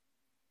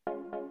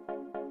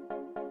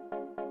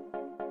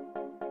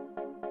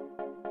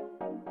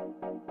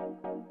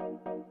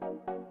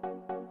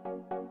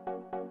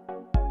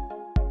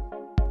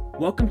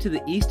Welcome to the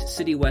East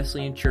City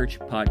Wesleyan Church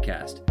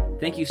podcast.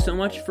 Thank you so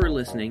much for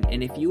listening,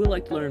 and if you would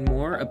like to learn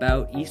more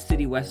about East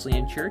City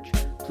Wesleyan Church,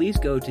 please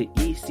go to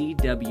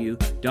ecw.org.nz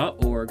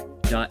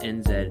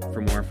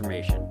for more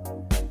information.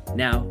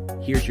 Now,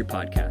 here's your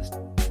podcast.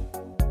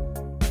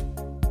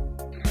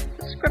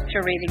 The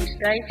scripture reading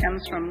today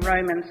comes from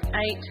Romans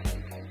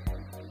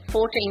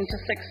 8:14 to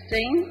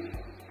 16,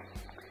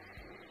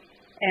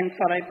 and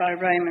followed by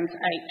Romans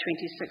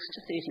 8:26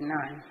 to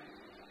 39.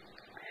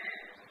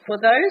 For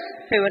those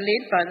who are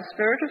led by the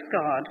Spirit of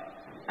God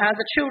are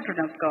the children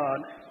of God.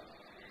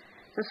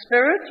 The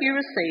Spirit you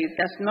received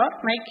does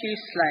not make you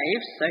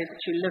slaves so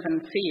that you live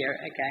in fear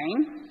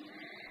again.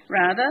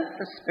 Rather,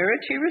 the Spirit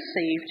you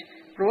received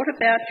brought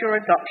about your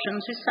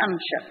adoption to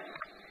sonship,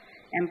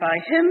 and by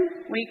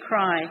him we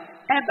cry,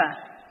 Abba,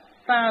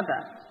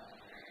 Father.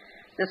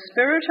 The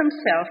Spirit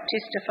himself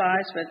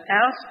testifies with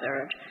our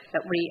spirit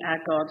that we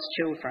are God's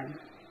children.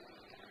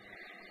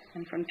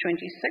 And from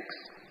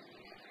 26.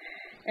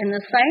 In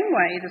the same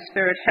way, the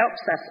Spirit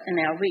helps us in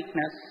our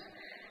weakness.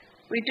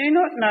 We do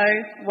not know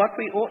what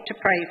we ought to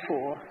pray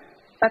for,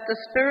 but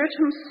the Spirit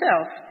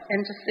himself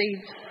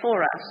intercedes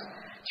for us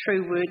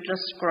through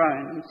wordless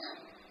groans.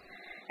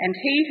 And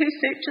he who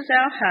searches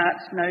our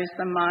hearts knows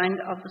the mind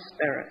of the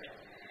Spirit,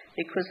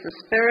 because the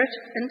Spirit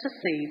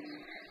intercedes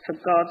for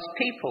God's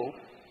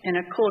people in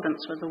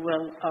accordance with the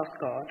will of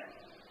God.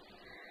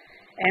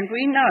 And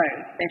we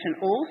know that in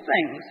all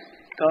things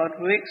God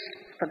works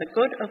for the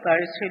good of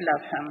those who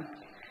love him,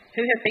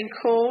 who have been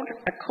called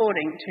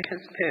according to his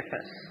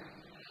purpose.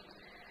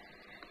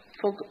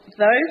 For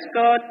those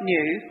God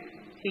knew,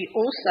 he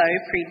also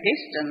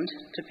predestined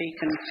to be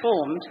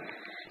conformed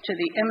to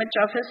the image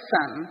of his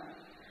Son,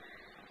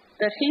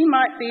 that he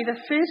might be the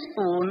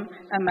firstborn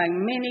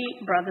among many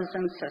brothers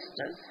and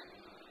sisters.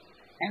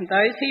 And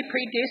those he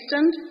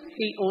predestined,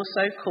 he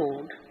also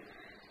called.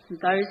 And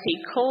those he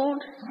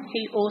called,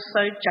 he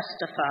also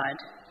justified.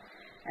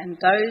 And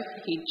those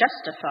he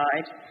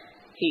justified,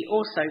 he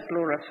also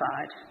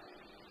glorified.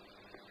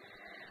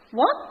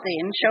 What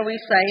then shall we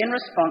say in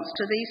response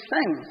to these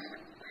things?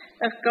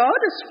 If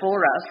God is for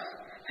us,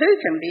 who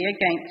can be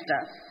against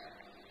us?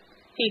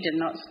 He did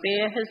not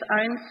spare his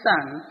own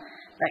Son,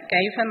 but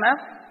gave him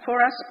up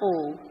for us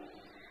all.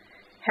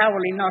 How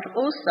will he not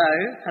also,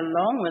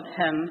 along with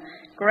him,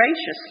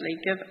 graciously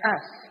give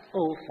us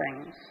all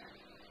things?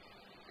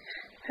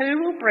 Who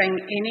will bring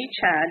any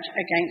charge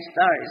against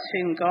those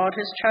whom God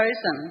has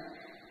chosen?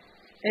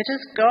 It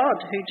is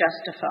God who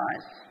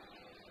justifies.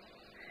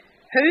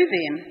 Who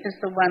then is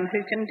the one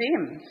who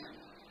condemns?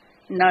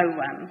 No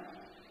one.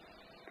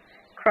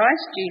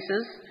 Christ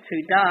Jesus,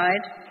 who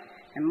died,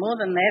 and more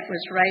than that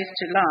was raised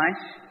to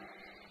life,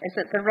 is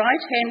at the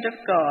right hand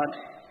of God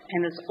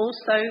and is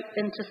also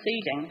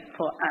interceding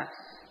for us.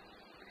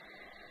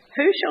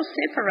 Who shall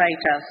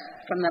separate us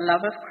from the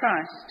love of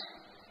Christ?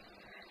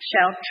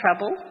 Shall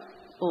trouble,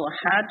 or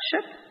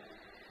hardship,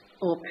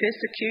 or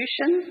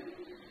persecution,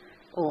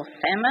 or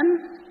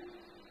famine,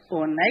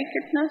 or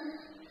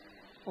nakedness,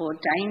 or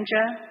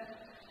danger,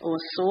 or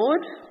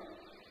sword?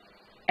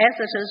 As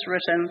it is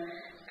written,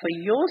 for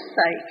your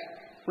sake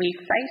we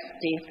face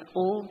death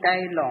all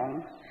day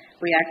long.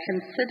 We are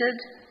considered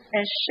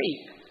as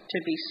sheep to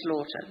be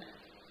slaughtered.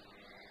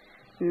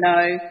 No,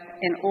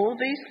 in all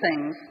these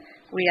things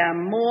we are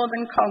more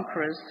than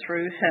conquerors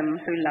through him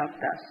who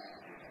loved us.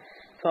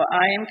 For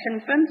I am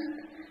convinced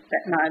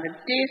that neither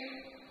death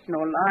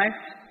nor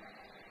life,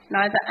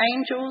 neither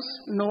angels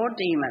nor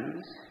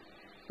demons,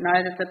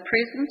 neither the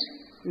present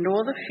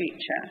nor the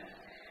future,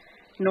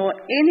 nor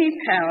any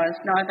powers,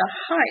 neither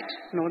height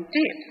nor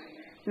depth,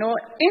 nor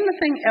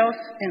anything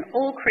else in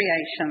all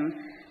creation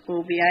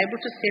will be able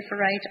to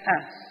separate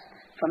us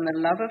from the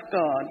love of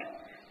God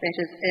that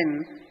is in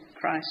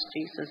Christ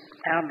Jesus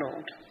our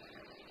Lord.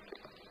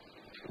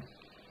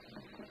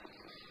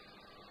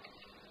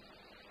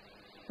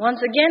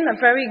 Once again, a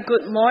very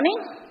good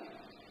morning.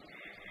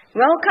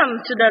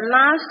 Welcome to the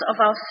last of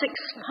our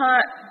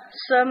 6-part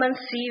sermon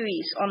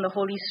series on the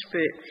Holy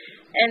Spirit.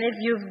 And if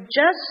you've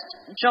just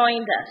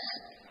joined us,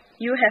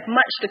 you have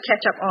much to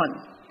catch up on.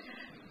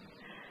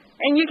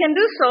 And you can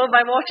do so by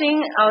watching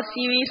our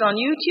series on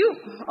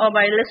YouTube or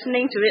by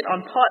listening to it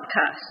on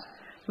podcast.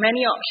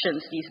 Many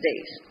options these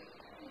days.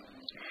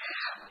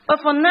 But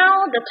for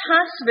now, the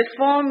task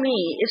before me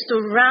is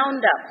to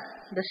round up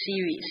the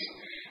series.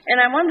 And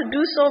I want to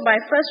do so by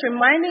first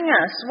reminding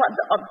us what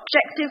the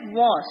objective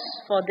was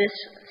for this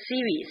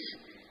series.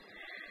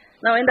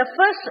 Now, in the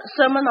first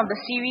sermon of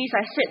the series,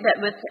 I said that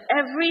with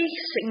every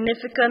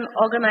significant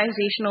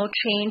organizational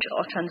change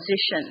or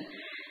transition,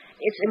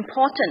 it's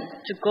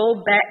important to go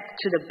back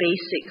to the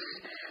basics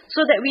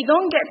so that we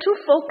don't get too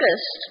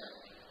focused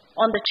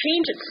on the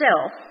change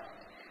itself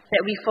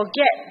that we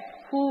forget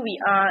who we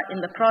are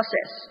in the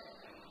process.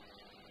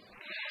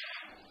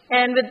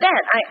 And with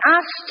that, I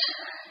asked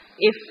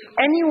if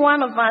any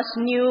one of us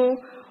knew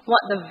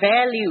what the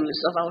values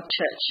of our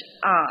church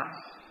are.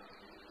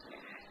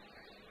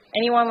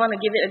 Anyone want to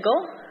give it a go?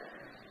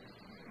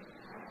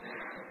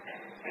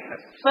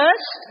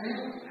 First,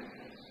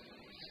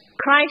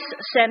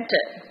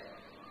 Christ-centered.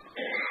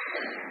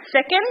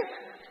 Second,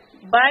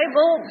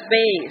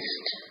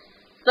 Bible-based.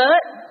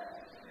 Third,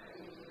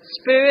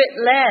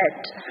 Spirit-led.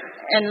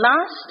 And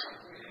last,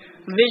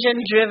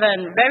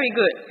 vision-driven. Very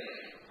good.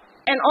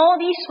 And all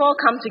these four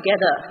come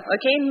together.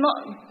 Okay,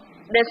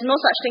 there's no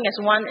such thing as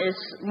one is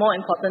more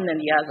important than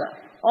the other.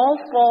 All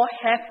four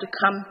have to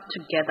come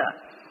together.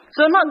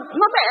 So not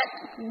bad.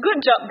 Good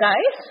job,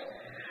 guys.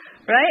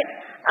 Right?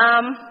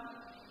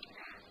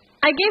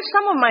 I gave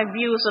some of my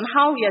views on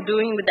how we are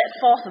doing with that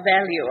fourth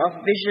value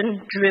of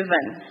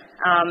vision-driven.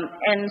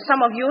 And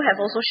some of you have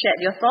also shared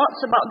your thoughts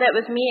about that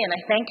with me, and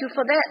I thank you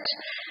for that.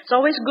 It's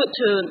always good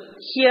to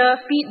hear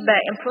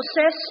feedback and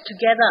process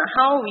together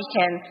how we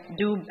can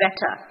do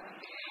better.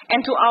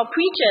 And to our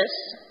preachers,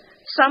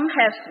 some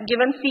have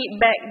given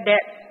feedback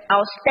that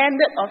our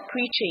standard of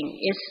preaching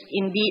is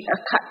indeed a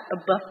cut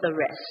above the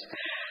rest.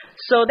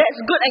 So that's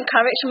good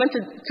encouragement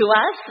to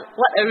us.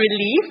 What a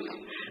relief.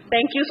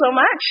 Thank you so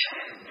much.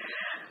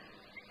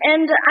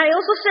 And I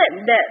also said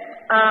that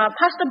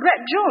Pastor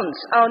Brett Jones,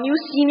 our new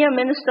senior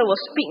minister,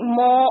 will speak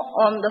more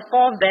on the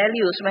four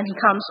values when he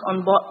comes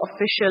on board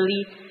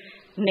officially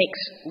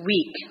next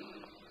week.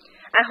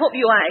 I hope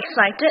you are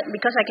excited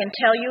because I can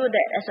tell you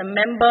that as a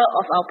member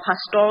of our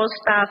pastoral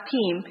staff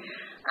team,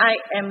 I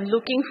am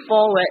looking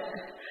forward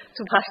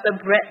to Pastor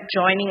Brett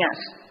joining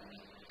us.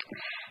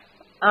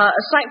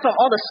 Aside from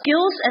all the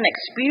skills and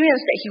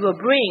experience that he will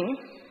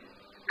bring,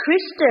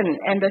 Kristen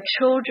and the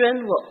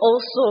children will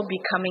also be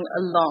coming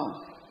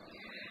along.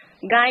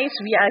 Guys,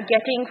 we are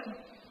getting 6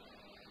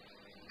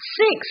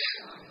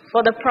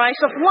 for the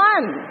price of 1.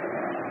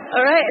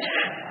 All right?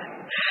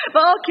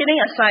 But all kidding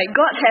aside,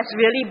 God has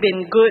really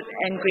been good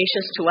and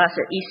gracious to us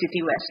at East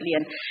City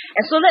Wesleyan.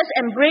 And so let's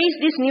embrace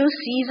this new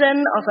season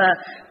of a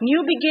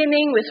new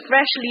beginning with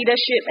fresh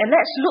leadership, and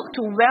let's look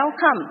to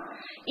welcome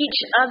each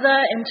other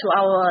into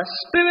our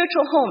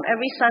spiritual home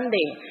every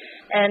Sunday.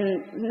 And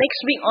next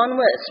week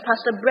onwards,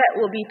 Pastor Brett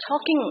will be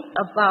talking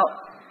about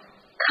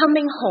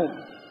coming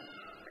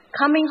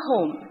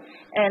home,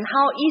 and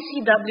how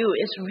ECW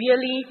is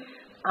really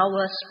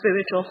our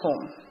spiritual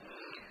home.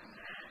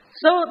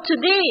 So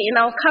today,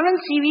 in our current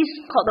series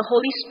called The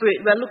Holy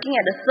Spirit, we're looking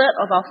at the third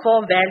of our four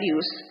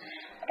values.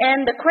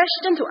 And the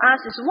question to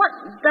ask is, what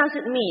does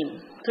it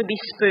mean to be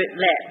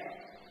Spirit-led?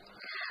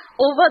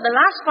 Over the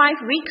last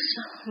 5 weeks,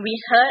 we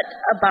heard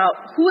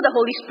about who the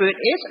Holy Spirit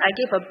is. I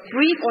gave a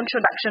brief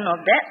introduction of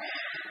that.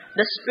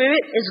 The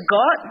Spirit is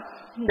God.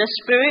 The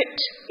Spirit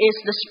is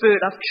the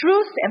Spirit of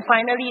truth. And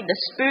finally, the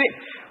Spirit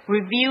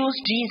reveals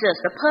Jesus,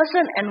 the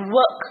person and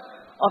work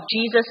of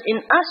Jesus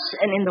in us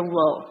and in the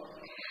world.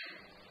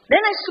 Then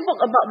I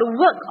spoke about the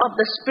work of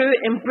the Spirit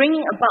in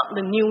bringing about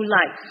the new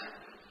life.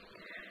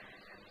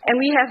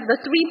 And we have the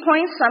 3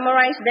 points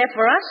summarized there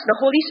for us. The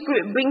Holy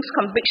Spirit brings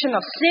conviction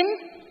of sin,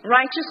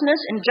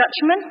 righteousness, and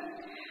judgment.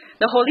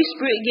 The Holy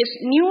Spirit gives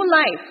new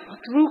life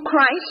through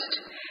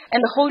Christ, and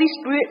the Holy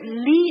Spirit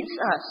leads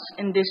us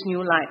in this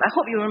new life. I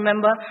hope you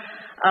remember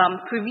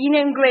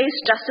prevenient grace,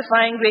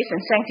 justifying grace,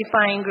 and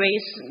sanctifying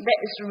grace. That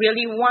is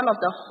really one of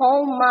the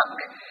hallmark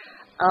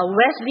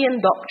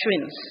Wesleyan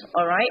doctrines,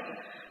 all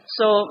right?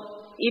 So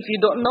if you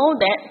don't know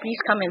that, please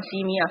come and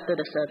see me after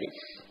the service.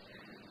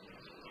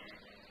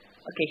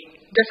 Okay,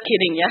 just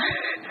kidding, yeah?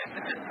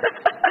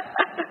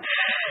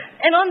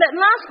 And on that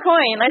last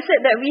point, I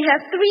said that we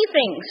have 3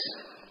 things,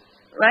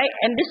 right?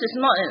 And this is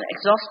not an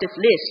exhaustive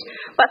list,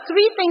 but 3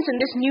 things in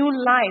this new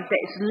life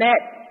that is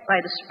led by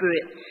the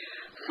Spirit.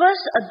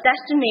 First, a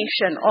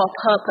destination or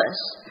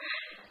purpose.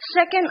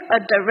 Second, a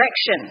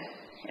direction,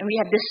 and we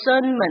have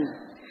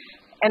discernment.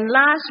 And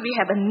last, we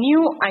have a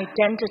new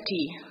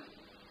identity,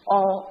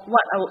 or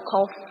what I would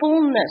call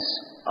fullness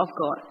of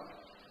God.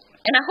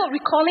 And I hope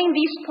recalling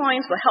these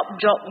points will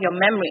help jog your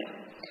memory.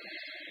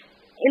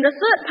 In the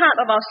third part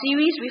of our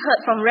series, we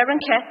heard from Reverend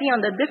Kathy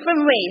on the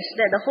different ways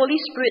that the Holy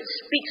Spirit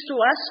speaks to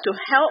us to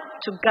help,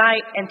 to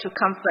guide, and to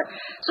comfort.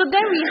 So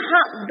then we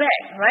hark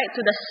back, right,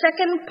 to the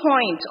second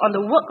point on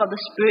the work of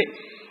the Spirit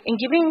in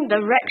giving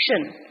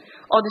direction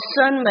or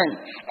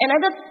discernment. And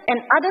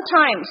other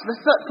times, the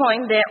third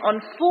point there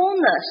on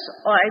fullness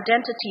or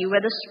identity,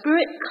 where the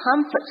Spirit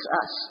comforts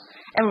us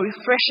and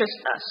refreshes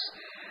us.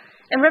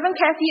 And Reverend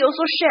Kathy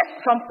also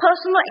shared from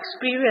personal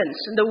experience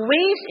the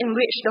ways in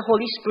which the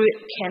Holy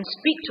Spirit can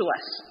speak to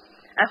us.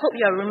 I hope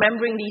you are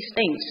remembering these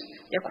things.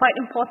 They're quite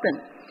important.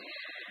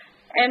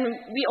 And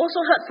we also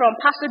heard from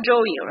Pastor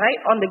Joey, right,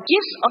 on the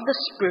gifts of the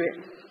Spirit.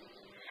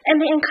 And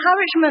the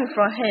encouragement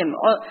from him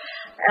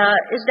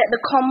is that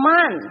the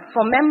command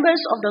for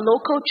members of the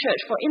local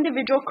church, for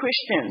individual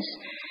Christians,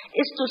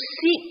 is to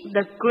seek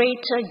the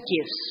greater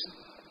gifts.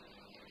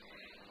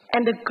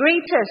 And the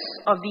greatest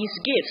of these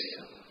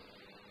gifts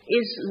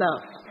is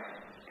love.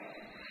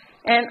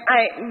 And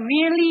I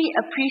really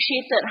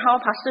appreciated how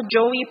Pastor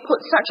Joey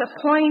put such a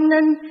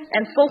poignant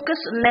and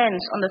focused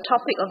lens on the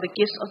topic of the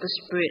gifts of the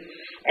Spirit.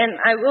 And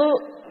I will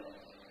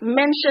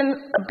mention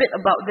a bit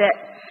about that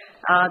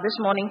this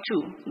morning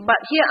too. But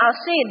here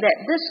I'll say that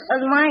this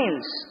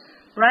aligns,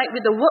 right,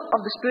 with the work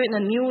of the Spirit in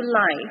a new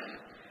life,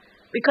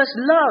 Because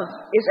love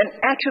is an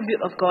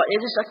attribute of God.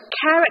 It is a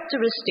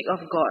characteristic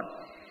of God.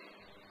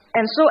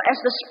 And so as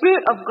the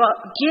Spirit of God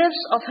gives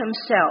of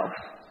Himself,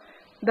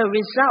 the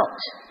result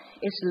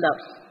is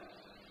love.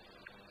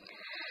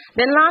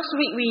 Then last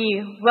week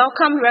we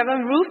welcomed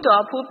Reverend Ruth to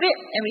our pulpit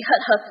and we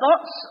heard her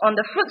thoughts on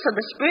the fruits of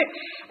the Spirit,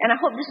 and I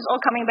hope this is all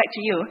coming back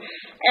to you.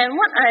 And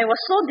what I was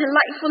so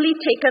delightfully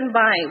taken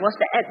by was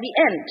that at the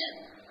end,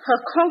 her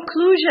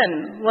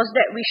conclusion was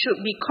that we should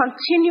be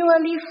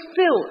continually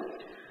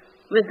filled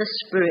with the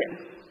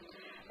Spirit.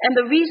 And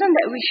the reason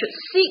that we should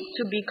seek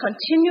to be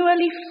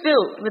continually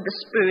filled with the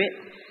Spirit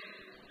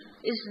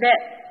is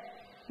that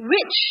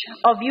which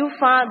of you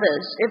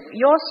fathers, if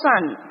your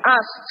son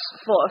asks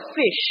for a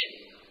fish,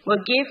 will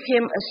give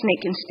him a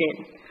snake instead?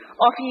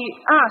 Or if he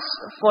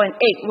asks for an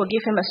egg, will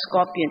give him a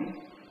scorpion?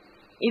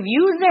 If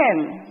you then,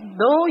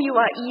 though you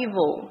are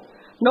evil,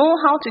 know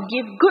how to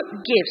give good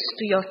gifts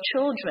to your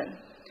children,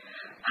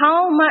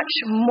 how much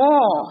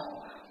more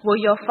will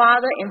your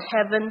Father in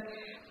heaven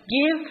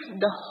give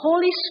the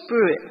Holy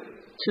Spirit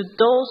to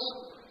those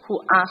who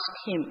ask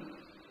Him?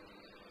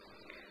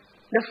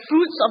 The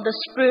fruits of the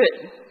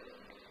Spirit,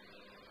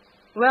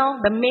 well,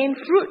 the main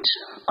fruit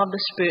of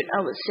the Spirit,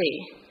 I would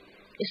say,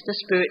 is the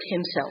Spirit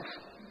Himself.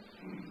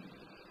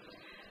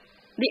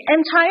 The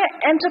entire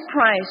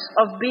enterprise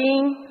of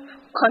being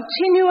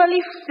continually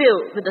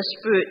filled with the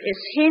Spirit is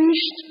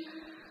hinged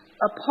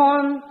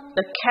upon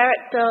the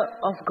character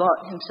of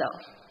God Himself.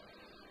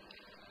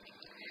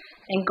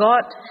 And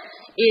God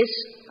is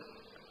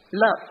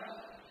love.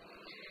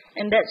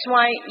 And that's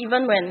why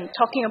even when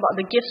talking about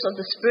the gifts of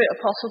the Spirit,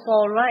 Apostle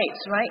Paul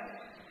writes, right?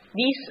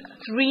 These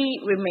three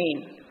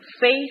remain: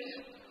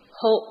 faith,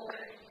 hope,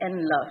 and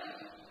love.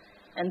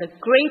 And the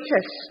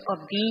greatest of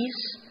these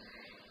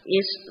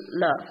is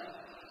love.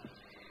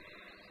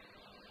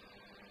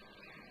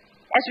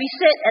 As we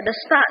said at the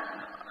start,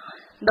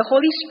 the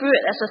Holy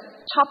Spirit as a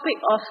topic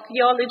of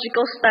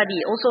theological study,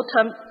 also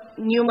termed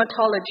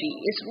pneumatology,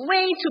 is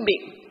way too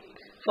big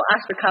for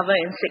us to cover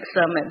in 6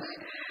 sermons.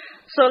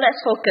 So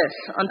let's focus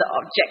on the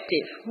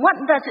objective. What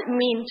does it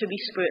mean to be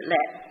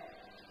Spirit-led?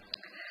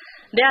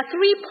 There are 3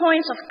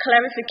 points of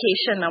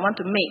clarification I want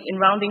to make in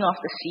rounding off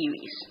the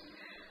series.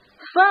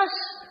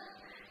 First,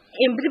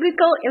 in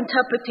biblical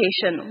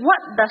interpretation,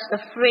 what does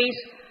the phrase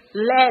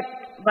led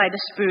by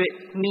the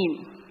Spirit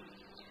mean?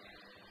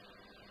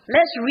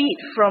 Let's read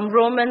from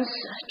Romans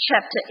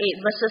chapter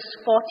 8, verses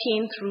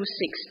 14 through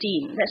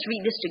 16. Let's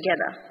read this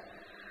together.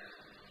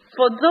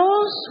 For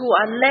those who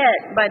are led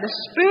by the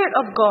Spirit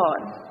of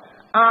God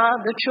are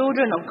the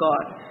children of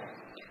God.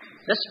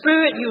 The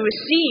Spirit you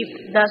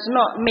received does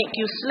not make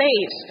you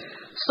slaves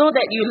so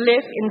that you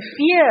live in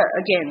fear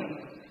again.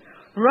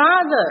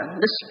 Rather,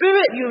 the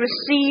Spirit you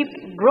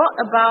received brought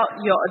about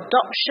your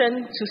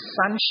adoption to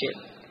sonship.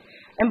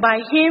 And by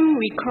Him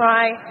we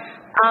cry,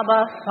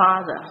 Abba,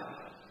 Father.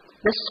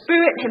 The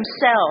Spirit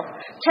Himself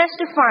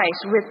testifies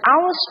with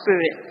our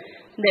spirit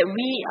that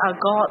we are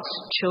God's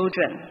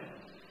children.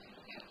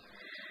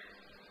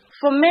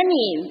 For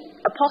many,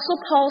 Apostle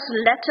Paul's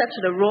letter to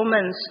the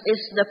Romans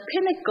is the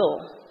pinnacle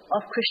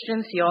of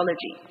Christian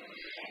theology.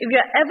 If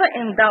you're ever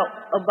in doubt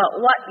about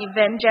what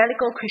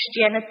evangelical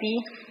Christianity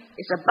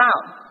is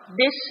about,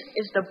 this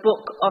is the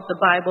book of the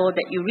Bible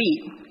that you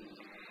read.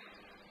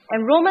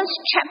 And Romans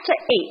chapter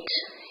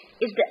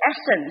 8 is the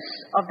essence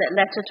of that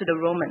letter to the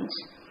Romans.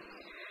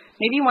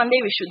 Maybe one day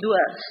we should do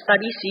a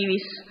study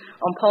series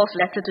on Paul's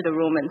letter to the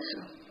Romans.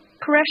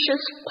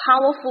 Precious,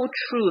 powerful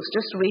truths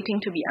just waiting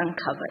to be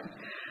uncovered.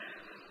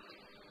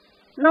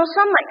 Now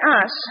some like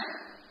us,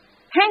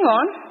 hang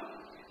on.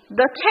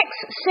 The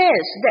text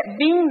says that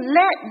being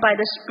led by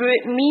the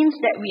Spirit means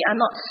that we are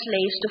not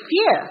slaves to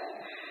fear.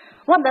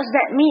 What does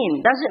that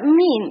mean? Does it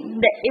mean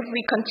that if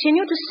we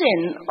continue to sin,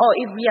 or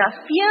if we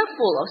are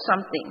fearful of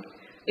something,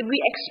 if we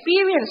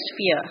experience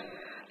fear,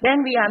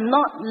 then we are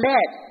not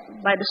led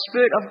by the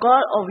Spirit of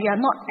God, or we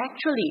are not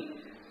actually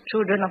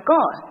children of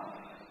God?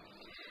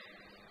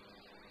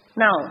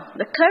 Now,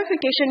 the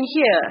clarification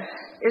here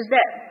is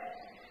that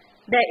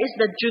there is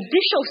the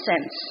judicial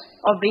sense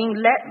of being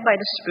led by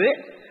the Spirit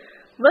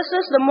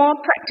versus the more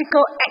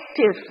practical,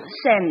 active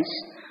sense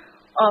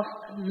of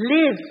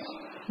live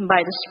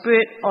by the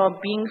Spirit or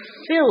being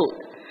filled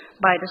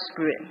by the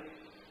Spirit.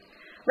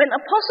 When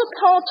Apostle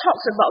Paul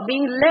talks about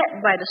being led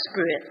by the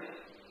Spirit,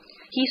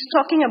 he's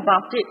talking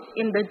about it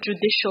in the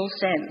judicial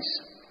sense.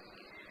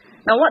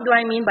 Now, what do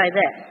I mean by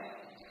that?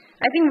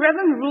 I think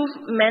Reverend Ruth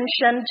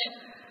mentioned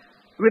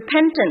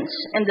repentance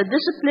and the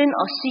discipline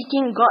of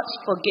seeking God's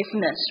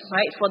forgiveness,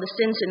 right, for the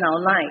sins in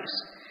our lives.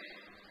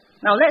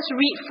 Now, let's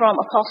read from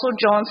Apostle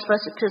John's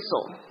first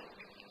epistle.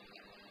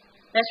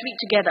 Let's read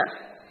together.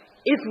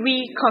 If we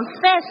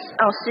confess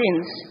our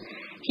sins,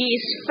 He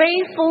is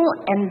faithful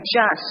and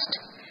just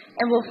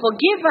and will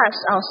forgive us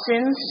our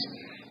sins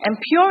and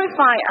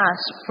purify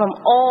us from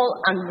all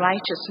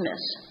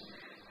unrighteousness.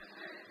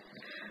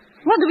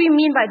 What do we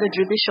mean by the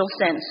judicial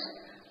sense?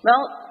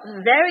 Well,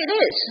 there it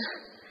is.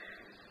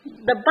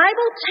 The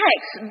Bible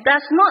text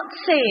does not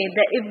say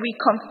that if we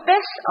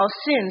confess our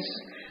sins,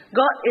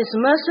 God is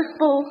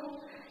merciful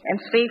and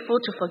faithful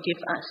to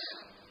forgive us.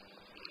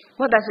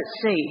 What does it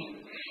say?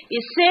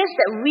 It says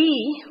that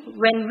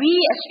when we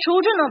as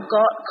children of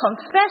God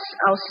confess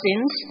our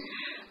sins,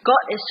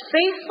 God is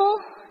faithful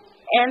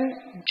and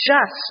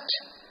just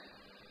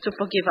to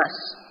forgive us.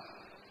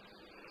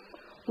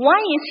 Why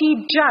is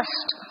He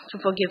just to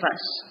forgive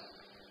us?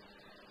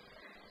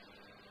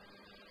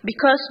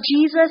 Because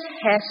Jesus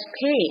has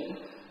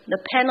paid the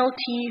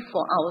penalty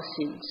for our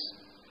sins.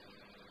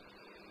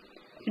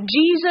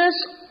 Jesus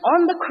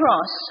on the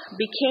cross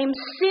became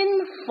sin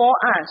for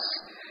us,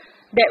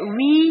 that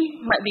we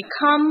might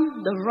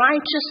become the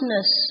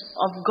righteousness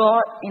of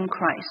God in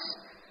Christ.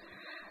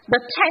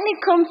 The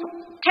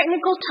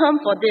technical term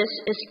for this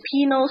is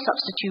penal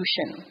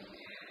substitution.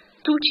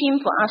 Too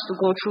cheap for us to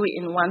go through it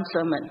in one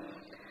sermon.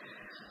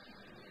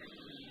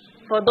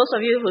 For those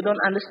of you who don't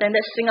understand,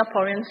 that's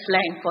Singaporean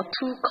slang for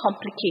too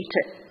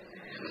complicated.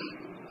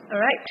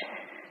 Alright?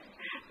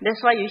 That's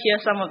why you hear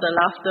some of the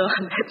laughter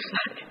on that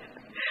side.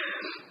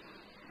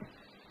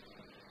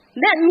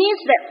 That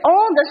means that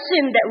all the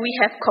sin that we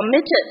have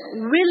committed,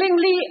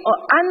 willingly or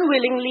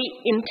unwillingly,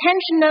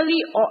 intentionally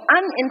or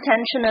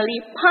unintentionally,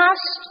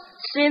 past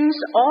sins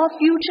or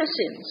future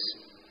sins,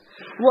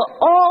 were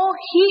all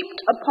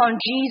heaped upon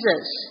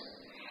Jesus,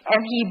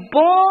 and He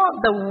bore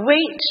the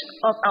weight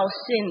of our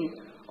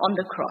sin on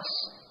the cross.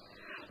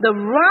 The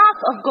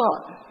wrath of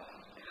God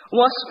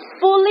was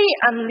fully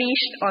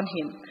unleashed on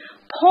Him,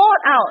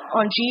 poured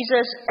out on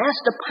Jesus as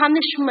the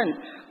punishment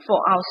for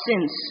our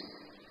sins,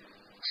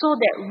 so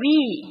that we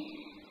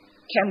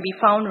can be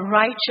found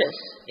righteous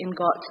in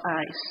God's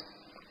eyes.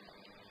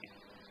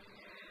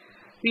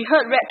 We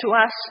heard read to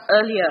us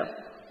earlier,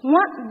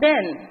 what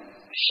then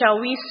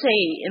shall we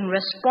say in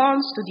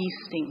response to these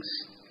things?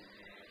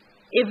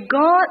 If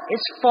God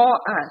is for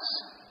us,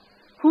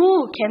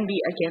 who can be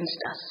against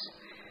us?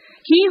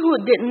 He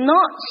who did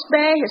not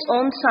spare His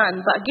own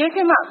Son, but gave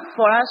Him up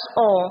for us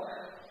all,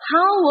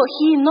 how will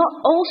He not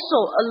also,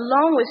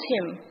 along with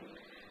Him,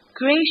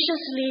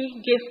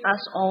 graciously give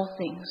us all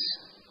things?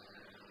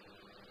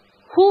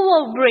 Who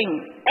will bring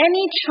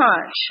any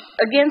charge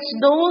against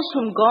those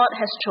whom God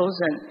has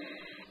chosen?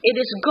 It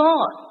is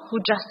God who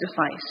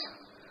justifies.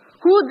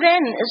 Who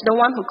then is the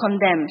one who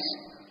condemns?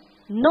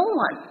 No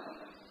one.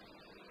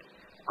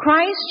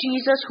 Christ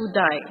Jesus, who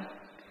died,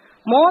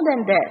 more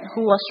than that,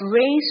 who was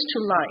raised to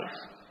life,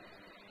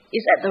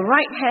 is at the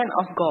right hand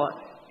of God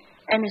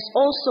and is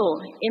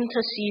also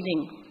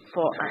interceding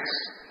for us.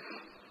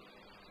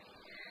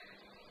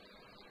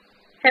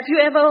 Have you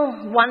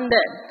ever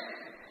wondered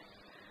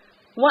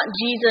what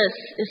Jesus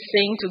is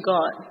saying to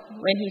God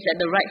when He's at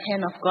the right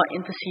hand of God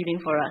interceding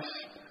for us?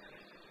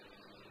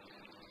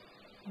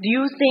 Do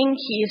you think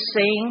He is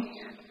saying,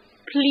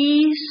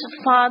 please,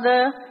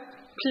 Father,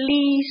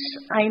 please,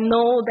 I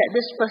know that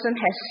this person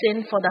has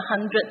sinned for the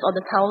hundredth or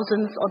the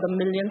thousandth or the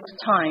millionth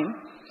time.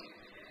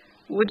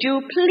 Would you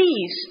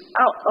please,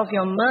 out of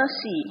your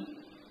mercy,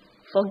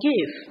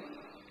 forgive?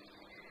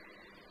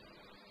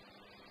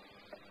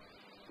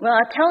 Well,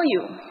 I tell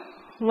you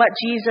what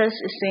Jesus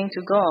is saying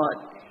to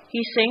God.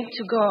 He's saying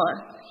to God,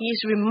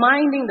 He's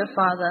reminding the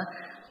Father,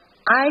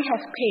 I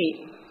have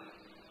paid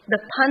the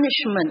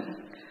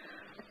punishment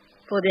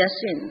for their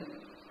sin.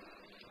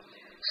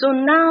 So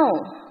now,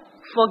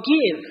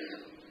 forgive,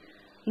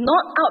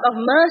 not out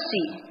of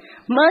mercy.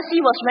 Mercy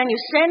was when you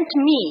sent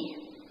me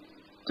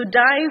to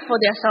die for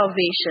their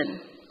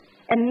salvation.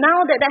 And now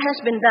that that has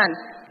been done,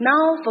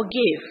 now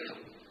forgive,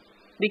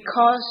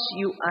 because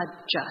you are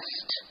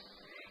just.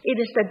 It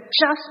is the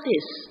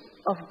justice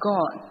of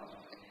God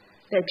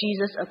that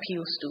Jesus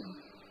appeals to.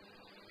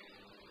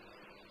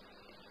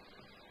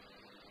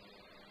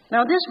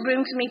 Now this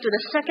brings me to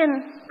the second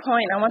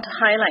point I want to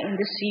highlight in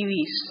this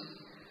series.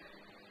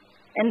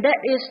 And that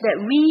is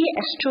that we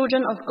as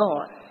children of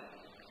God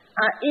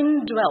are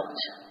indwelt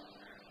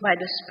by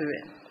the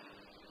Spirit.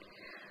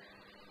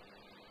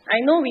 I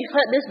know we've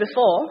heard this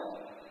before,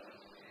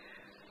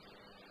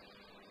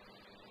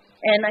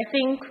 and I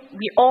think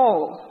we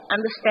all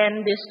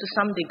understand this to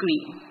some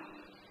degree.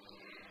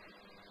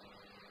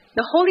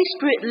 The Holy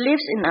Spirit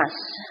lives in us,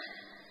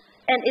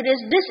 and it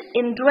is this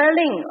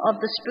indwelling of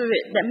the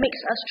Spirit that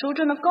makes us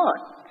children of God.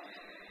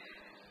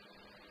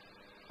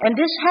 And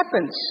this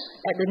happens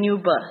at the new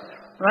birth,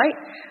 right?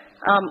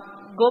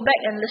 Go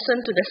back and listen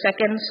to the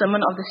second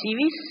sermon of the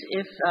series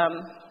if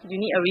you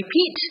need a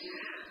repeat.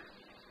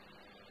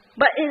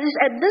 But it is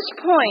at this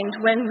point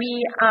when we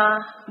are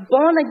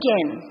born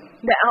again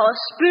that our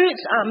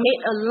spirits are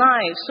made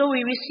alive. So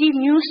we receive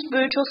new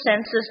spiritual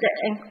senses that,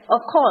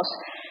 of course,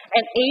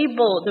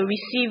 enable the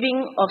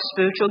receiving of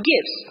spiritual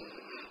gifts.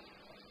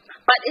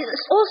 But it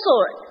is also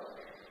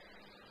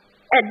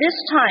at this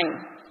time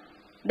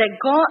that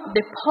God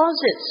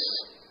deposits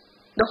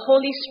the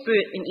Holy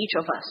Spirit in each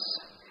of us.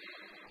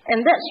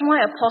 And that's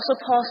why Apostle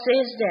Paul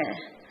says there,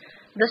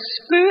 the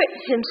Spirit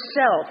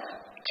Himself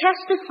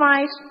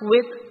testifies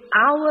with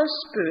our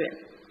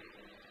spirit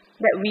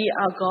that we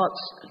are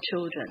God's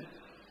children.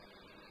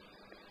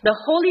 The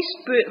Holy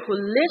Spirit who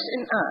lives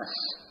in us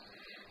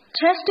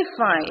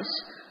testifies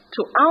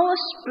to our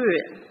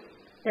spirit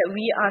that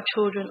we are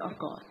children of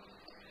God.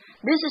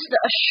 This is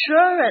the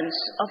assurance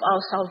of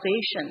our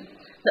salvation,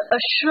 the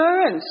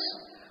assurance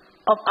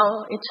of our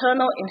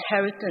eternal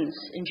inheritance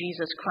in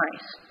Jesus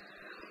Christ.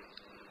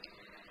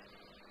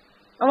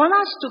 I want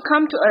us to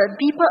come to a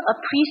deeper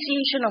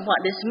appreciation of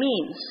what this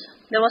means.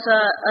 There was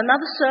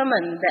another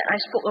sermon that I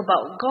spoke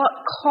about God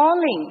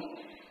calling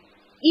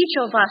each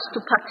of us to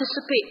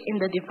participate in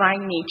the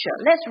divine nature.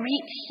 Let's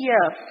read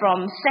here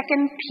from 2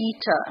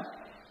 Peter.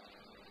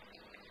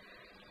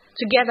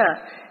 Together,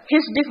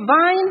 His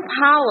divine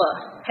power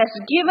has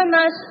given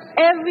us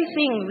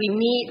everything we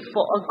need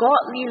for a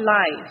godly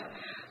life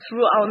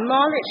through our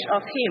knowledge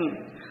of Him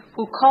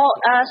who called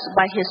us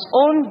by His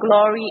own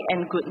glory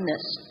and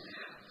goodness.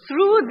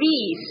 Through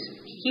these,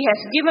 He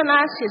has given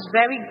us His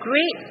very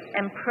great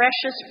and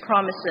precious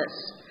promises,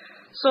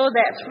 so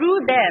that through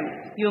them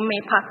you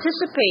may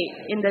participate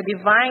in the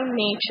divine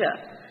nature,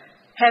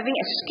 having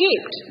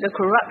escaped the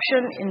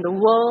corruption in the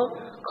world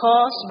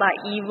caused by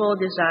evil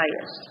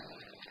desires.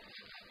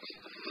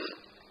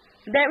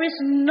 There is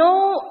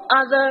no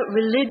other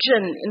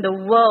religion in the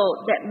world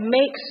that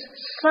makes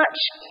such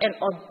an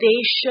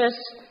audacious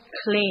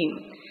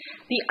claim.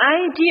 The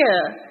idea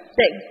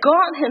that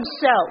God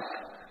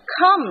Himself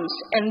comes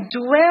and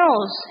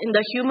dwells in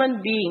the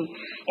human being,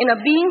 in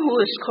a being who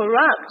is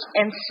corrupt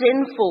and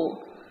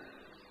sinful,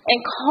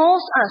 and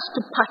calls us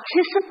to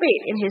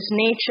participate in His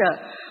nature.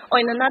 Or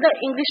in another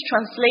English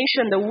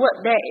translation, the word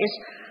there is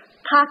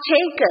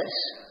partakers.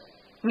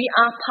 We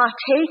are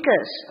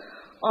partakers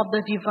of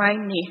the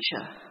divine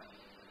nature.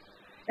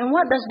 And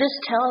what does this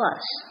tell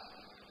us?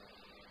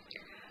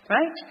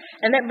 Right?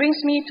 And that brings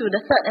me to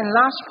the third and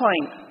last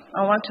point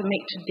I want to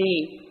make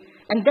today.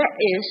 And that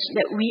is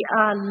that we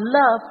are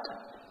loved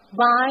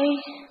by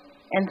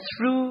and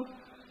through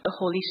the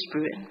Holy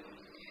Spirit.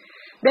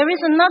 There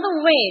is another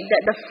way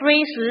that the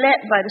phrase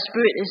led by the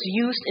Spirit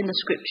is used in the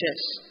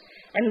Scriptures.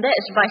 And that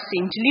is by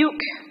St.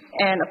 Luke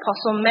and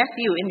Apostle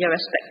Matthew in their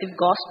respective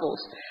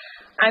Gospels.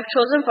 I've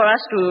chosen for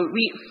us to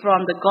read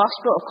from the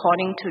Gospel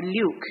according to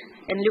Luke,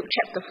 in Luke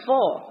chapter 4.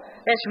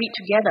 Let's read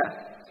together.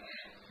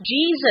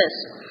 Jesus,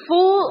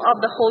 full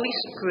of the Holy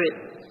Spirit,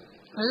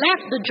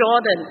 left the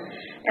Jordan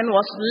and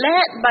was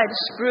led by the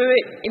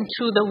Spirit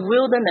into the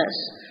wilderness,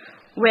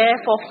 where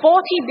for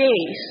 40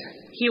 days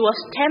He was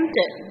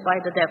tempted by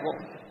the devil.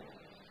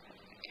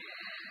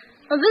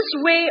 Now, this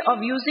way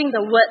of using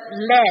the word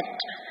led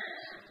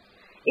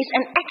is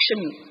an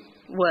action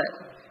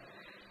word.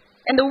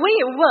 And the way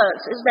it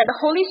works is that the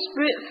Holy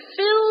Spirit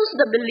fills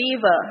the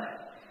believer,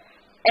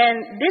 and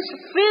this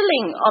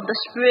filling of the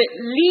Spirit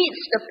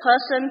leads the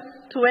person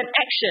to an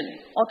action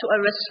or to a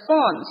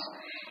response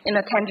in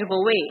a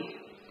tangible way.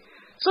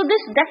 So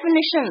this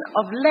definition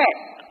of led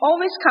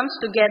always comes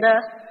together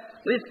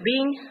with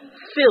being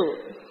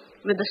filled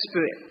with the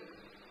Spirit.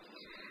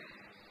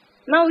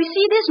 Now we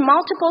see this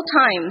multiple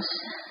times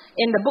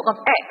in the book of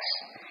Acts.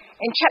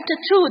 In chapter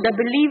 2, the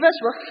believers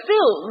were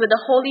filled with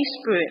the Holy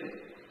Spirit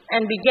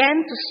and began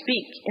to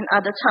speak in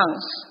other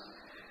tongues.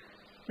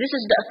 This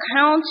is the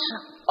account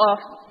of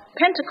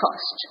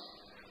Pentecost.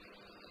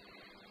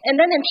 And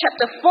then in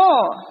chapter 4,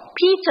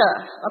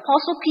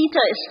 Apostle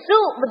Peter is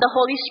filled with the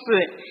Holy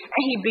Spirit,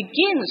 and he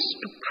begins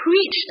to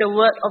preach the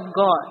word of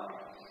God.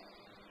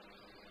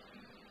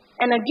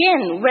 And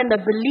again, when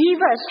the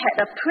believers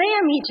had a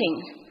prayer meeting,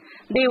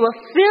 they were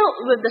filled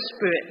with the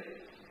Spirit.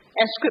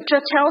 And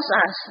Scripture tells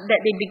us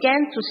that they began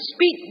to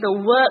speak the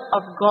word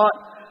of God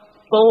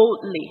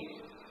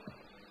boldly.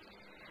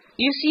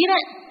 You see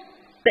that?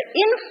 The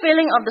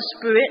infilling of the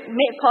Spirit,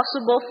 made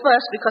possible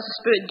first because the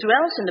Spirit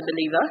dwells in the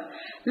believer,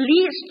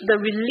 leads to the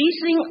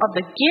releasing of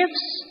the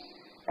gifts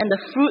and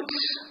the fruits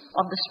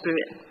of the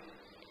Spirit.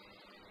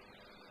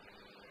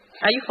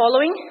 Are you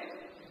following?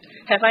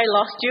 Have I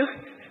lost you?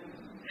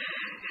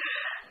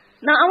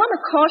 Now, I want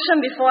to caution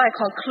before I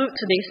conclude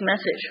today's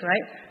message,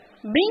 right?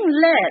 Being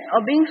led or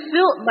being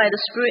filled by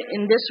the Spirit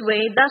in this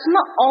way does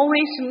not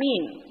always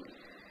mean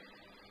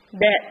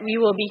that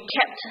we will be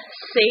kept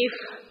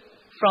safe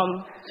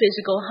from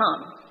physical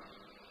harm.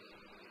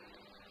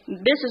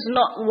 This is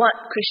not what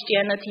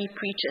Christianity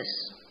preaches.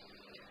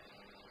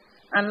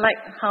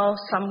 Unlike how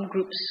some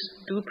groups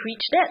do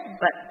preach that,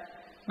 but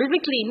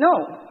biblically, no.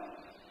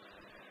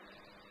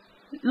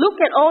 Look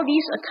at all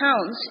these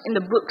accounts in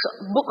the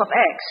book of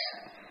Acts.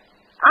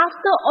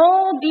 After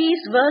all these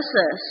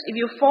verses, if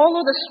you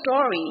follow the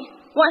story,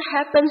 what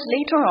happens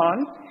later on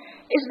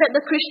is that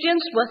the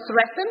Christians were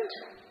threatened,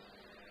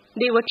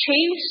 they were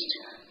chased,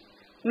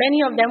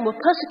 many of them were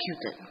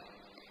persecuted,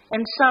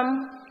 and some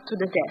to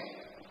the death.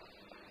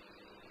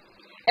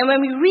 And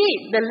when we read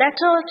the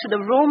letter to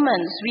the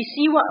Romans, we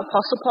see what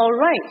Apostle Paul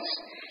writes.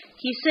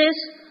 He says,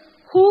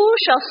 "Who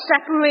shall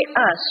separate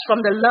us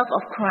from the love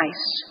of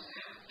Christ?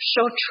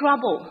 Shall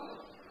trouble,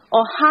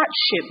 or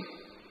hardship,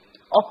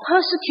 or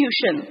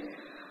persecution,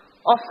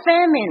 or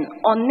famine,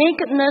 or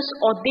nakedness,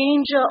 or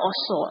danger, or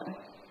sword?"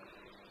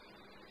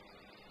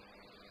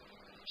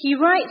 He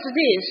writes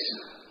this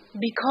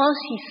because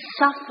he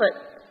suffered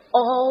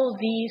all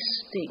these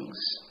things.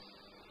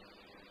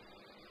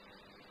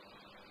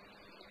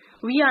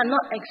 we are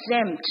not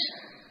exempt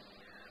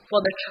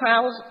from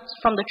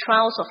the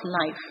trials of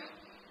life.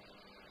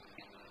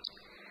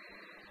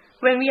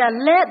 When we are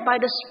led by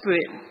the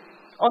Spirit,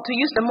 or to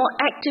use the more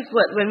active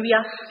word, when we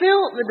are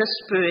filled with the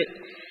Spirit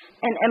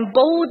and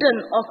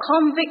emboldened or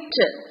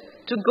convicted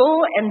to go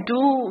and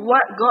do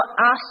what God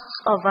asks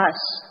of us,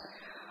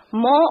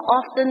 more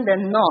often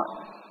than not,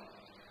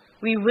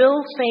 we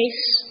will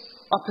face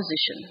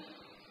opposition.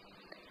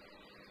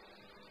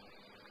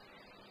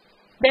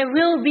 There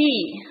will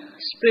be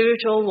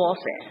spiritual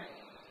warfare.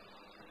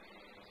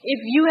 If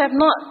you have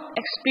not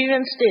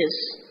experienced this,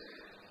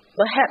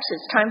 perhaps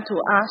it's time to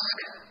ask,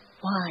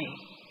 why?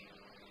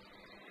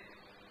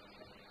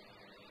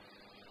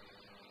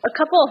 A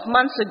couple of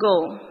months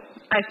ago,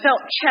 I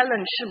felt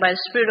challenged by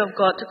the Spirit of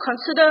God to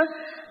consider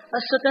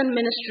a certain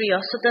ministry or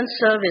certain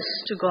service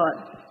to God.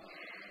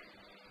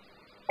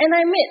 And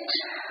I admit,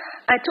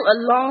 I took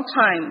a long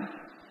time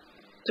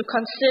to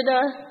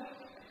consider,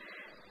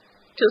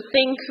 to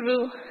think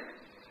through,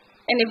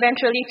 and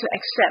eventually to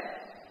accept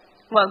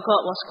what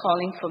God was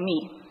calling for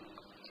me.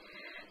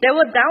 There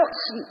were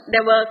doubts,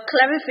 there were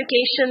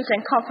clarifications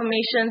and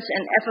confirmations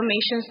and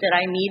affirmations that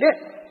I needed,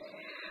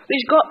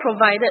 which God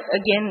provided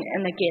again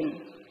and again.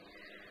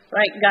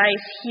 Right,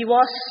 guys, He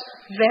was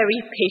very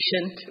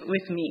patient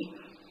with me.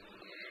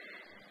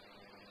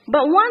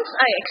 But once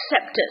I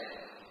accepted,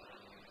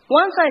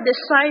 once I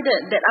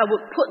decided that I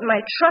would put my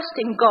trust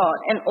in God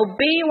and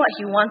obey what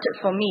He wanted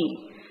for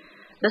me,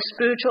 the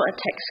spiritual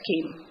attacks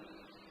came.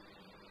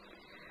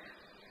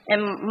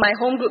 And my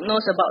home group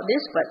knows about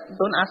this, but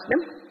don't ask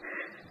them.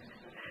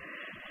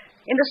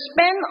 In the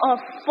span of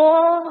 4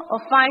 or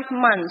 5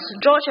 months,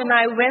 George and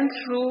I went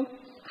through 4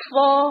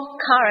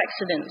 car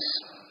accidents.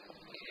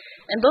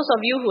 And those of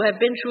you who have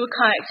been through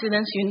car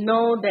accidents, you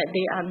know that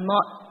they are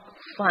not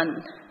fun.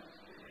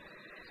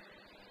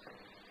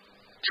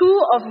 2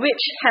 of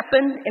which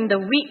happened in the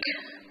week,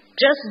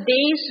 just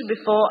days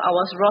before I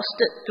was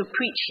rostered to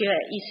preach here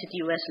at East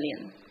City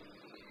Wesleyan.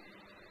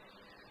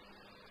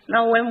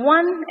 Now, when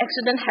one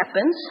accident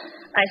happens,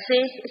 I say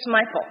it's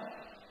my fault.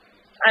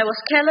 I was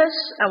careless,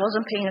 I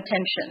wasn't paying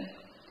attention.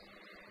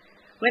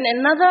 When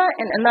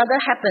another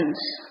happens,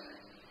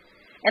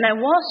 and I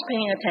was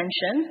paying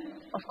attention,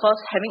 of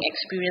course, having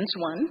experienced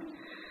one,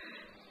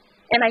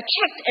 and I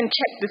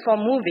checked before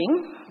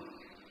moving,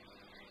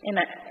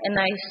 and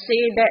I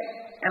say that,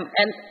 and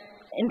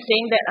in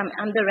saying that, I'm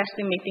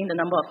underestimating the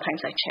number of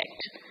times I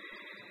checked.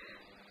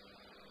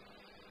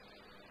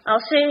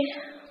 I'll say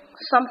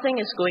something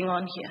is going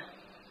on here.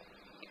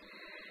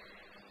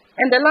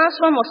 And the last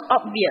one was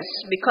obvious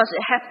because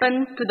it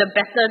happened to the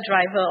better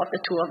driver of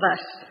the 2 of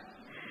us.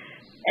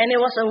 And it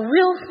was a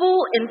willful,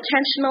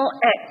 intentional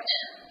act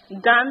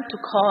done to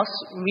cause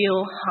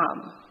real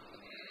harm.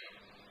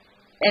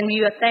 And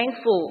we are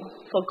thankful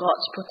for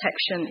God's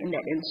protection in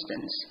that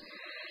instance.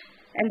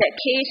 And that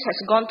case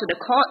has gone to the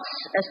courts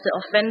as the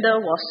offender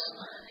was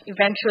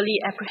eventually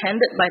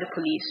apprehended by the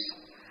police.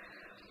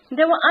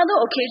 There were other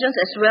occasions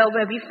as well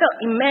where we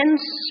felt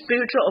immense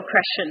spiritual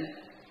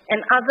oppression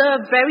and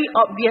other very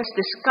obvious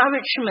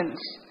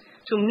discouragements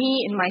to me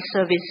in my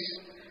service,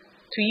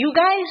 to you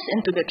guys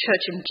and to the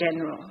church in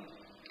general.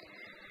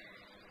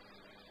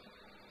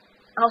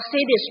 I'll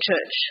say this,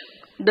 church,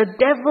 the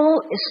devil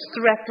is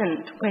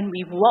threatened when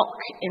we walk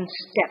in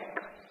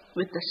step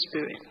with the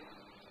Spirit.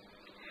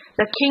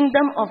 The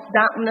kingdom of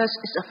darkness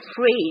is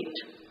afraid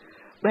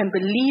when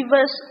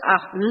believers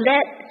are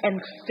led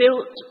and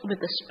filled with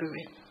the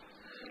Spirit.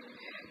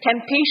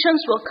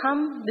 Temptations will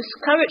come,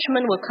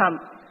 discouragement will come,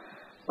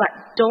 but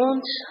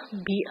don't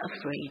be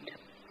afraid.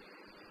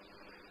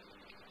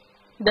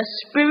 The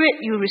Spirit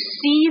you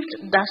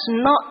received does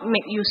not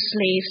make you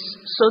slaves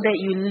so that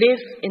you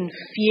live in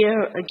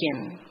fear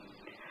again.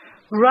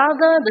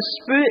 Rather, the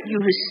Spirit you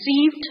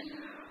received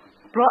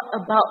brought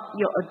about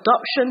your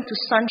adoption to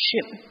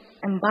sonship,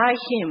 and by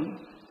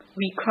Him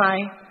we cry,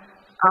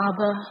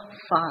 Abba,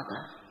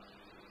 Father.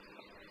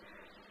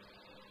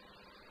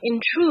 In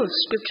truth,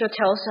 Scripture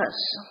tells us,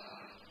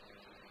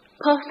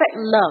 perfect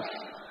love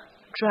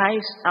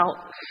drives out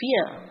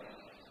fear.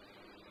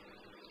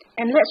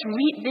 And let's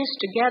read this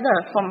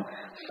together from 1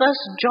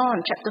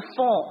 John chapter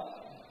 4.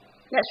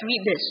 Let's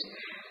read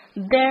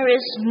this. There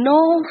is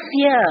no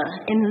fear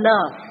in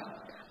love,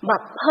 but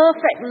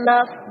perfect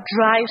love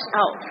drives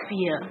out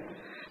fear,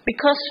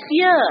 because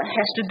fear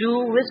has to do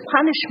with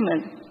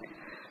punishment.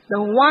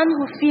 The one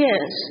who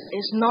fears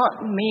is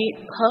not made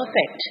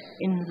perfect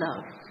in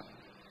love.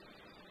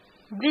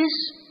 This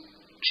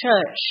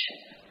church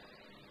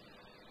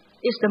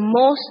is the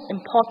most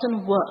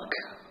important work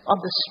of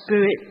the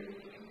Spirit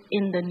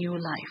in the new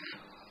life.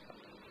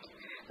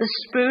 The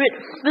Spirit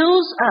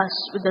fills us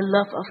with the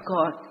love of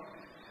God.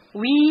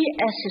 We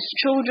as His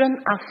children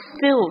are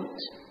filled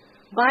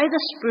by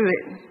the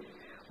Spirit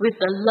with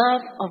the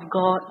love of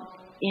God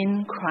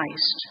in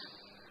Christ.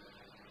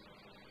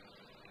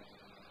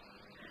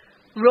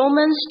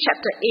 Romans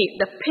chapter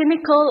 8, the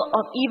pinnacle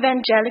of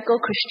evangelical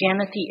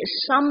Christianity,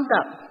 is summed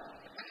up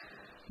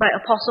by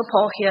Apostle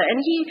Paul here. And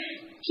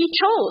He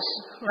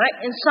chose,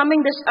 right, in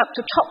summing this up,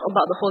 to talk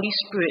about the Holy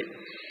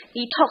Spirit.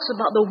 He talks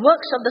about the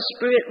works of the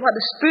Spirit, what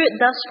the Spirit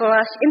does for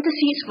us,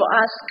 intercedes for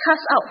us,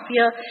 casts out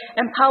fear,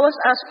 empowers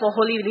us for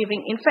holy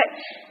living. In fact,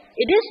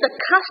 it is the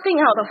casting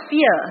out of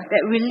fear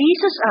that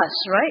releases us,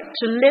 right,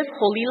 to live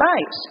holy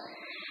lives.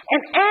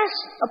 And as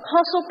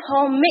Apostle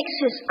Paul makes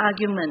his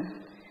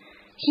argument,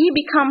 he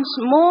becomes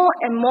more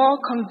and more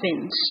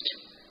convinced.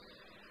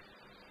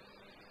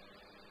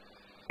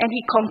 And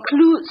he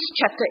concludes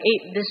chapter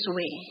 8 this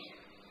way.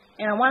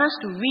 And I want us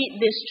to read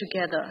this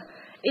together.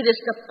 It is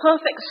the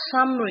perfect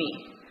summary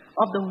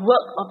of the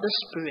work of the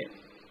Spirit.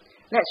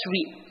 Let's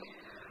read.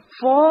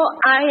 For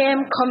I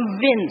am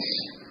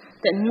convinced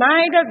that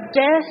neither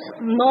death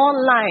nor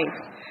life,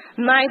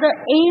 neither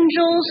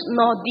angels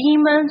nor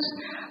demons,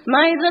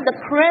 neither the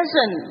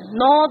present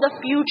nor the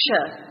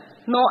future,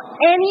 nor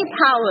any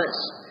powers,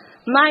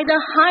 neither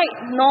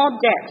height nor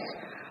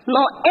depth,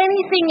 nor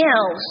anything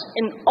else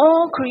in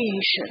all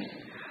creation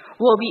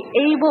will be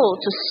able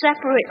to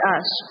separate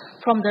us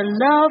from the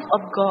love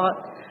of God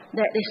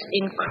that is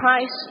in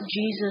Christ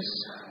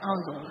Jesus our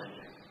Lord.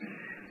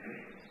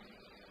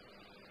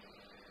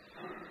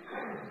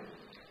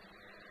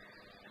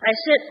 I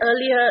said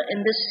earlier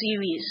in this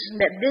series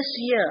that this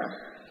year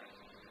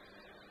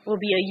will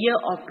be a year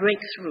of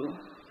breakthrough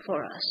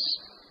for us.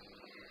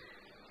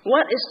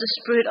 What is the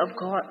Spirit of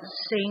God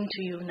saying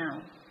to you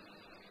now?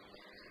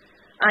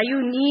 Are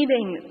you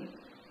needing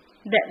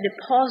that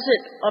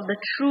deposit of the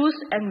truth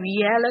and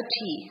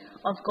reality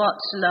of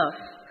God's love,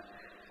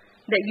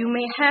 that you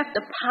may have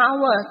the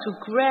power to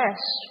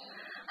grasp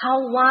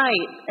how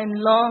wide and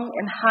long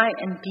and high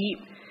and deep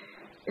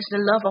is the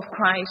love of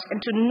Christ,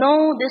 and to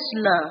know this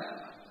love,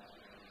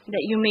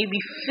 that you may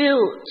be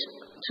filled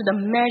to the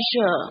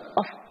measure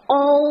of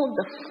all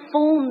the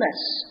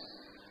fullness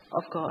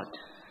of God?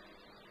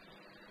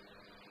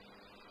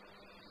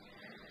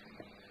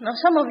 Now,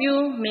 some of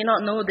you may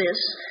not know this,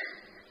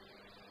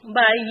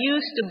 but I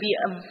used to be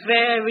a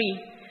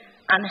very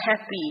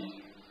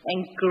unhappy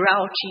and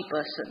grouchy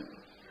person.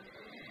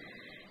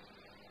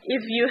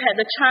 If you had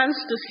the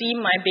chance to see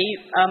my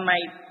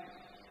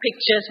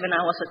pictures when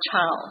I was a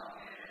child,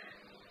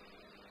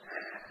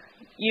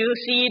 you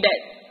see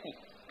that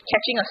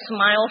catching a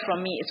smile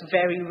from me is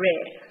very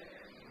rare.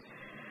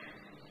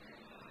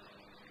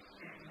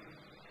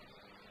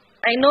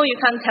 I know you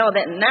can't tell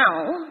that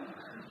now.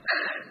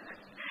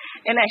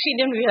 And I actually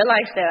didn't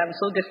realize that I'm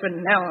so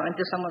different now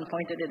until someone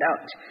pointed it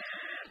out.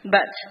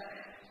 But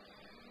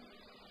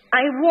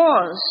I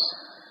was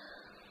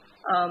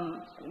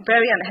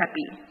very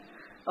unhappy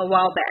a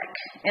while back.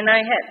 And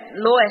I had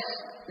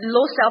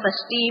low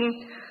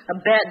self-esteem, a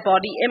bad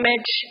body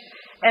image,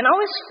 and I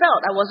always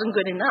felt I wasn't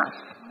good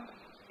enough.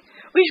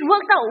 Which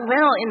worked out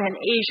well in an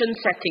Asian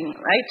setting,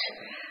 right?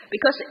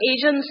 Because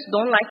Asians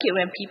don't like it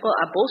when people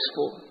are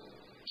boastful.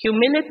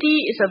 Humility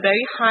is a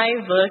very high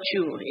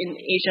virtue in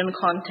Asian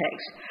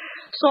context.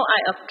 So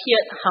I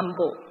appeared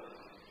humble.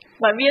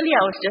 But really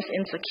I was just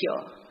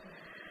insecure.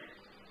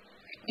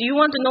 Do you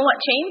want to know what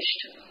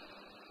changed?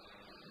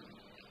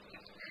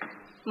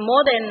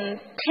 More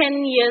than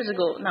 10 years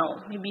ago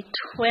now, maybe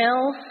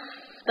 12,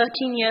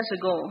 13 years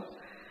ago,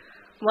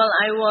 while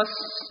I was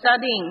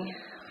studying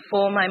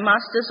for my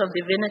Masters of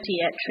Divinity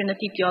at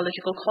Trinity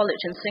Theological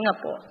College in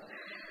Singapore.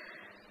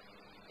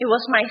 It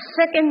was my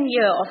second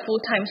year of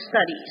full-time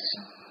studies.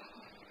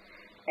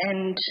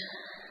 And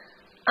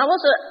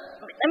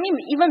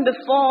even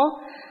before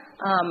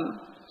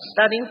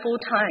studying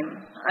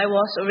full-time, I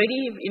was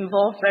already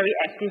involved very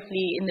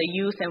actively in the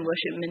youth and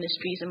worship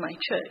ministries in my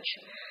church.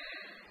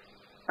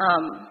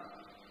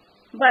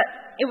 But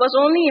it was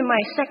only in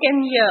my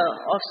second year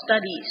of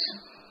studies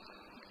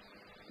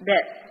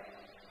that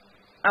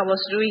I was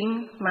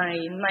doing my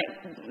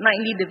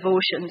nightly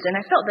devotions, and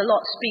I felt the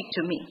Lord speak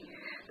to me.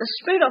 The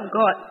Spirit of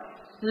God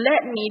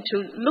led me to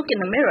look in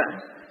the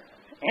mirror.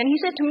 And He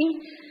said to me,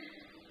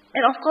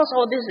 and of course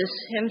all this is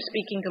Him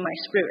speaking to my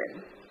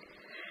spirit.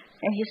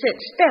 And He said,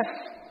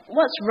 Steph,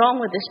 what's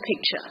wrong with this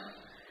picture?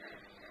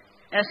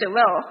 And I said,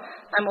 well,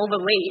 I'm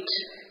overweight.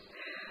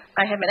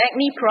 I have an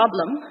acne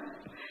problem,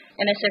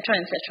 and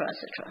etc., etc.,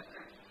 etc.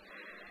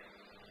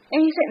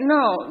 And He said,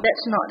 no,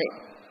 that's not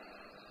it.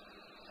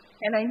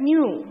 And I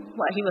knew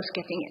what He was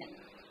getting at.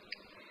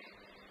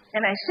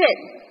 And I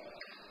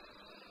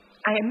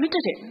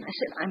admitted it. I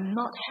said, I'm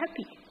not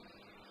happy.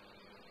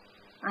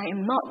 I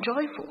am not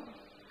joyful.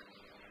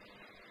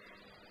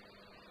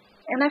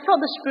 And I felt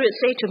the Spirit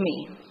say to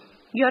me,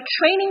 you are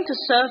training to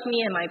serve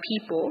me and my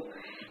people,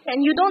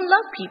 and you don't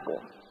love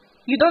people.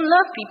 You don't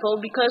love people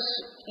because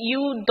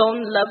you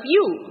don't love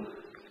you.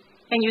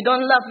 And you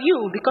don't love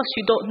you because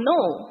you don't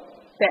know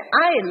that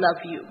I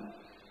love you.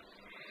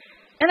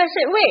 And I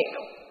said, wait,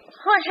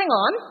 hang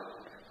on.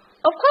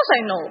 Of course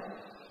I know.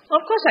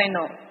 Of course I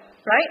know,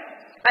 right?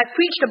 I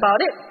preached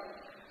about it.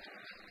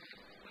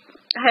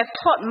 I have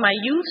taught my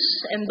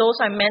youth and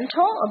those I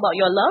mentor about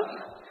your love.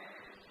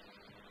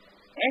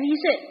 And He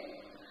said,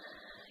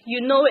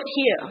 you know it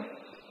here,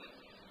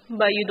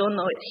 but you don't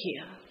know it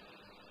here.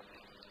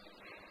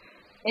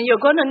 And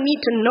you're going to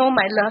need to know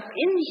my love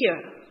in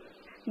here,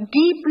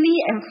 deeply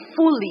and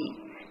fully,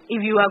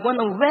 if you are going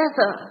to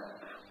weather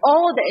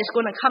all that is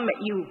going to come at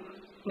you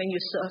when you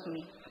serve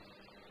me.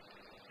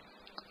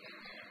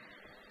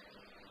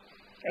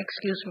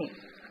 Excuse me.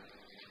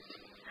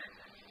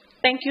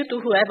 Thank you to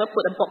whoever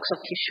put a box of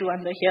tissue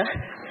under here.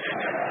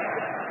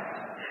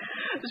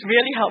 It's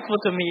really helpful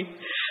to me.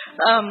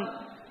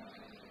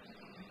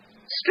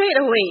 Straight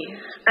away,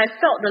 I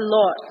felt the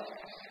Lord,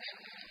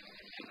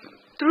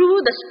 through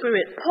the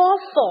Spirit, pour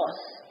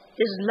forth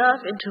His love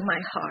into my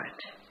heart.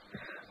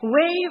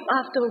 Wave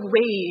after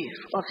wave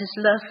of His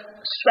love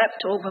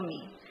swept over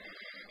me.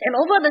 And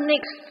over the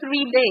next 3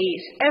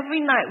 days, every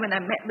night when I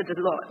met with the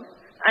Lord,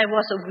 I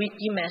was a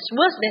weepy mess,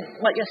 worse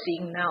than what you're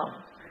seeing now.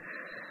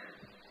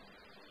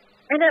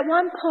 And at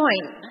one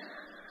point,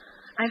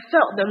 I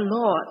felt the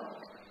Lord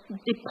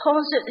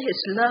deposit His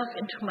love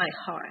into my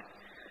heart.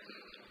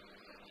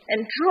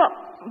 And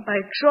drop by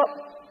drop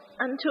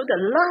until the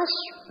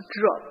last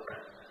drop,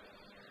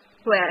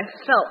 where I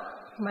felt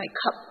my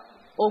cup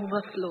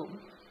overflow.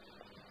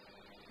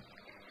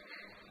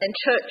 And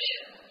church,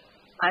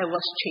 I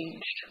was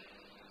changed.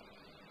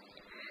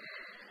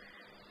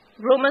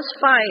 Romans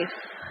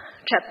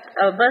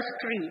 5, verse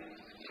 3.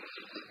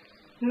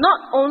 Not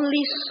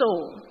only so,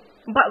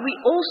 but we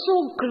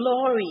also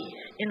glory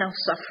in our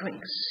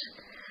sufferings,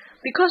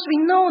 because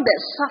we know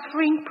that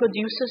suffering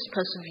produces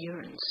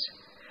perseverance.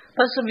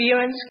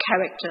 Perseverance,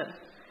 character,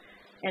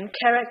 and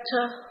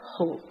character,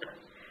 hope.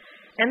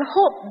 And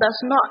hope does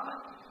not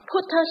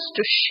put us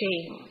to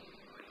shame,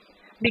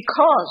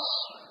 because,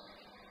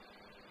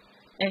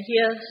 and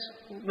here's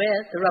where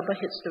the rubber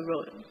hits the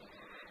road,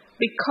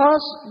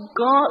 because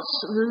God's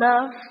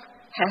love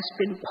has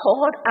been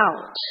poured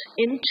out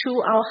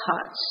into our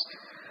hearts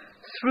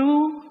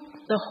through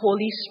the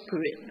Holy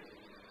Spirit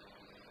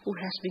who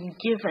has been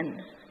given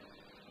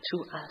to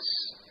us.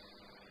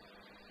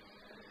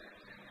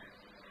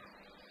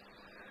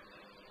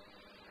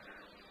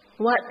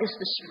 What is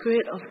the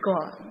Spirit of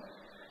God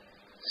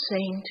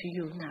saying to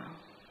you now?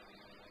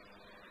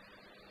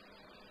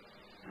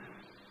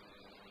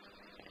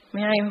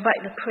 May I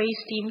invite the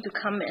praise team to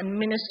come and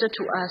minister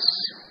to us.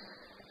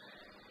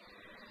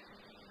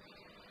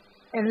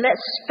 And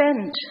let's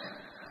spend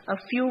a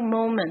few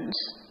moments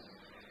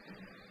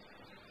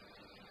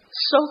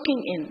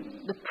soaking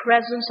in the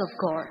presence of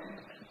God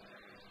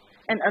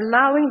and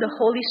allowing the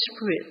Holy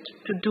Spirit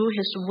to do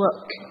His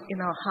work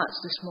in our hearts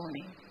this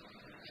morning.